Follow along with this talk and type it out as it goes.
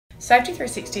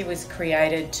SafeT360 was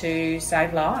created to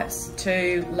save lives,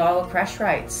 to lower crash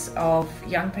rates of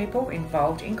young people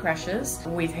involved in crashes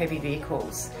with heavy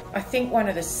vehicles. I think one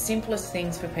of the simplest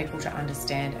things for people to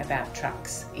understand about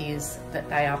trucks is that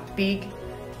they are big,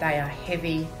 they are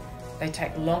heavy, they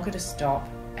take longer to stop,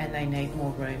 and they need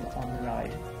more room on the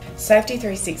road.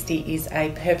 SafeT360 is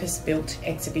a purpose-built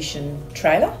exhibition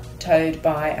trailer towed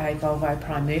by a Volvo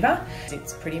prime mover.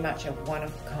 It's pretty much a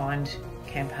one-of-a-kind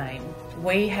campaign.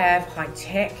 We have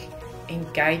high-tech,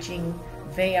 engaging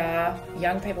VR.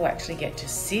 Young people actually get to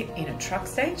sit in a truck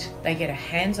seat. They get a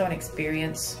hands-on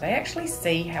experience. They actually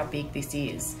see how big this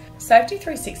is.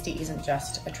 SafeT360 isn't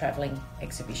just a travelling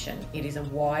exhibition. It is a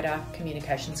wider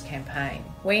communications campaign.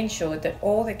 We ensured that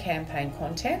all the campaign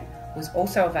content was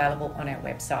also available on our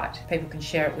website. People can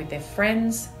share it with their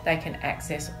friends. They can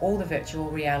access all the virtual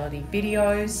reality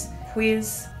videos,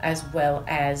 quiz, as well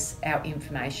as our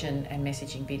information and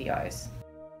messaging videos.